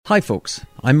Hi folks,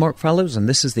 I'm Mark Fallows and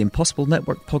this is the Impossible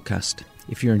Network podcast.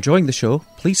 If you're enjoying the show,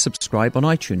 please subscribe on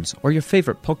iTunes or your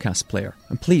favourite podcast player,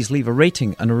 and please leave a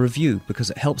rating and a review because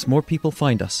it helps more people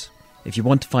find us. If you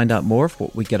want to find out more of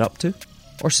what we get up to,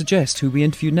 or suggest who we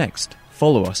interview next,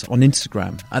 follow us on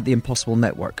Instagram at The Impossible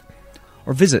Network,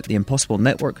 or visit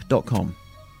theimpossiblenetwork.com.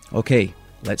 Okay,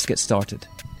 let's get started.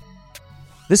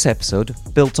 This episode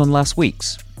built on last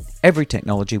week's. Every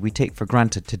technology we take for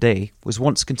granted today was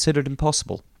once considered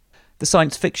impossible. The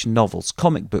science fiction novels,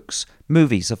 comic books,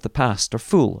 movies of the past are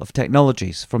full of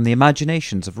technologies from the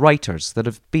imaginations of writers that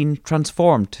have been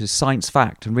transformed to science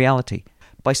fact and reality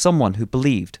by someone who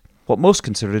believed what most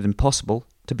considered impossible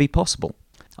to be possible.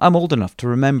 I'm old enough to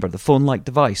remember the phone-like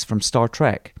device from Star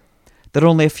Trek that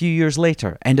only a few years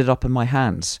later ended up in my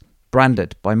hands,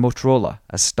 branded by Motorola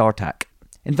as StarTAC.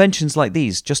 Inventions like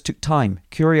these just took time,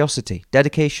 curiosity,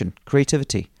 dedication,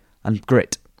 creativity, and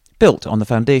grit, built on the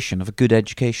foundation of a good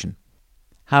education.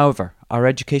 However, our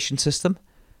education system,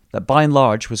 that by and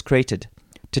large was created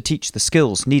to teach the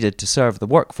skills needed to serve the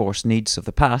workforce needs of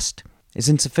the past, is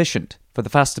insufficient for the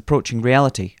fast-approaching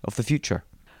reality of the future.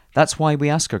 That's why we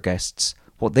ask our guests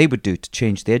what they would do to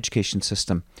change the education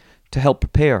system to help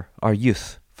prepare our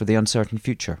youth for the uncertain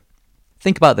future.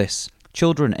 Think about this.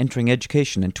 Children entering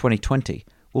education in 2020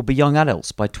 will be young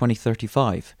adults by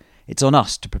 2035. It's on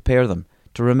us to prepare them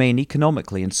to remain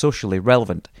economically and socially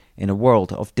relevant in a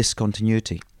world of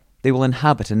discontinuity. They will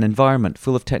inhabit an environment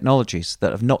full of technologies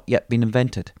that have not yet been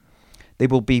invented. They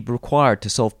will be required to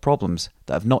solve problems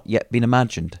that have not yet been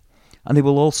imagined, and they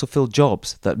will also fill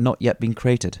jobs that have not yet been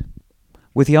created.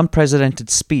 With the unprecedented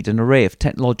speed and array of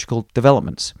technological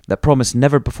developments that promise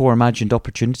never-before-imagined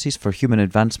opportunities for human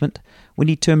advancement, we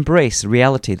need to embrace the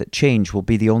reality that change will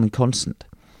be the only constant.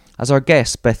 As our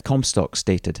guest Beth Comstock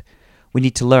stated, we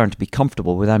need to learn to be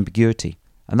comfortable with ambiguity,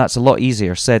 and that's a lot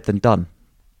easier said than done.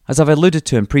 As I've alluded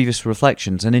to in previous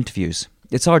reflections and interviews,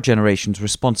 it's our generation's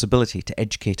responsibility to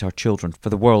educate our children for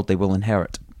the world they will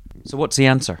inherit. So what's the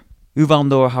answer? Yuval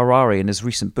Noah Harari, in his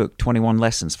recent book 21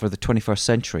 Lessons for the 21st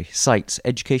Century, cites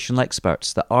educational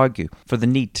experts that argue for the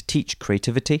need to teach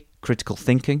creativity, critical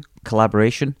thinking,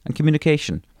 collaboration and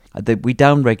communication, and that we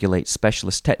downregulate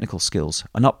specialist technical skills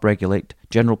and upregulate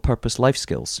general-purpose life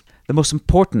skills. The most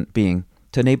important being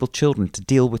to enable children to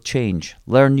deal with change,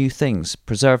 learn new things,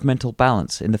 preserve mental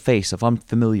balance in the face of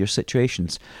unfamiliar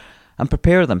situations, and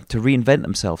prepare them to reinvent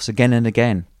themselves again and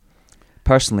again.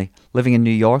 Personally, living in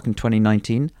New York in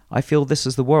 2019, I feel this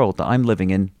is the world that I'm living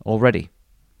in already.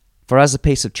 For as the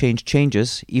pace of change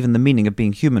changes, even the meaning of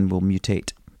being human will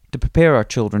mutate. To prepare our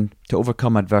children to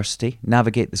overcome adversity,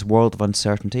 navigate this world of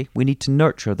uncertainty, we need to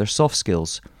nurture their soft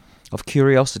skills of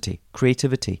curiosity,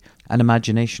 creativity, and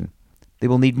imagination. They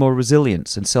will need more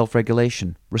resilience and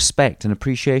self-regulation, respect and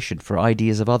appreciation for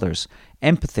ideas of others,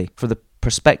 empathy for the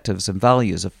perspectives and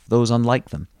values of those unlike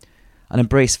them, and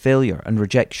embrace failure and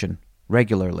rejection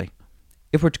regularly.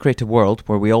 If we're to create a world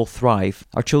where we all thrive,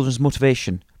 our children's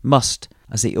motivation must,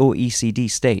 as the OECD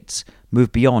states,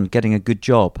 move beyond getting a good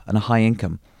job and a high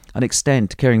income and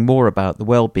extend to caring more about the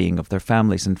well-being of their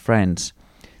families and friends,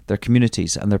 their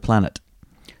communities and their planet.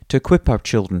 To equip our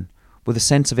children with a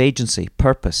sense of agency,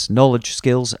 purpose, knowledge,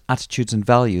 skills, attitudes and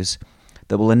values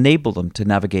that will enable them to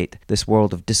navigate this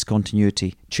world of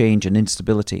discontinuity, change and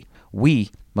instability, we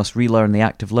must relearn the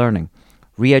act of learning,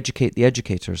 re-educate the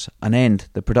educators, and end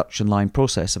the production line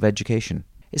process of education.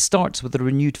 It starts with a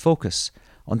renewed focus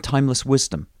on timeless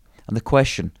wisdom and the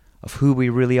question of who we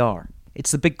really are.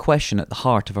 It's the big question at the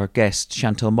heart of our guest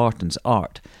Chantal Martin's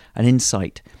art and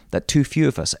insight that too few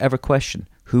of us ever question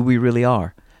who we really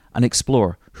are and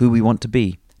explore who we want to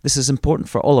be. This is important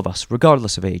for all of us,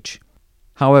 regardless of age.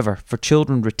 However, for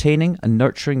children, retaining and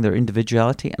nurturing their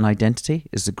individuality and identity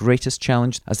is the greatest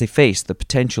challenge as they face the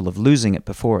potential of losing it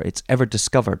before it's ever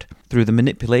discovered through the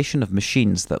manipulation of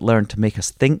machines that learn to make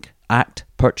us think, act,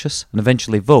 purchase, and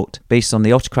eventually vote based on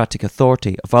the autocratic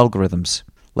authority of algorithms.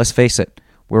 Let's face it,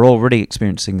 we're already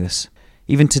experiencing this.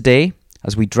 Even today,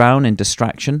 as we drown in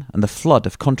distraction and the flood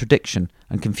of contradiction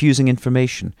and confusing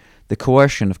information, the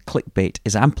coercion of clickbait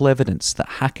is ample evidence that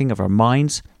hacking of our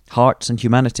minds, hearts, and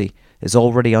humanity is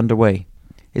already underway.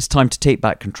 It's time to take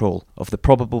back control of the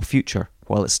probable future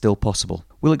while it's still possible.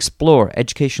 We'll explore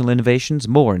educational innovations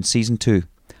more in Season 2.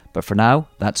 But for now,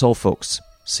 that's all folks.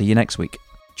 See you next week.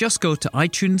 Just go to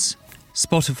iTunes,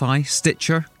 Spotify,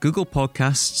 Stitcher, Google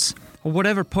Podcasts, or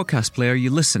whatever podcast player you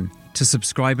listen to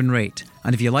subscribe and rate.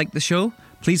 And if you like the show,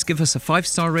 please give us a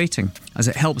 5-star rating as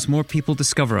it helps more people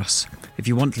discover us. If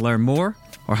you want to learn more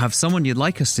or have someone you'd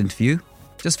like us to interview,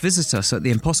 just visit us at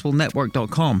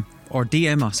theimpossiblenetwork.com or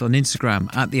DM us on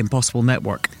Instagram at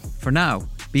theimpossiblenetwork. For now,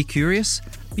 be curious,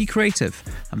 be creative,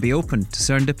 and be open to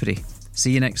serendipity.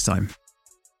 See you next time.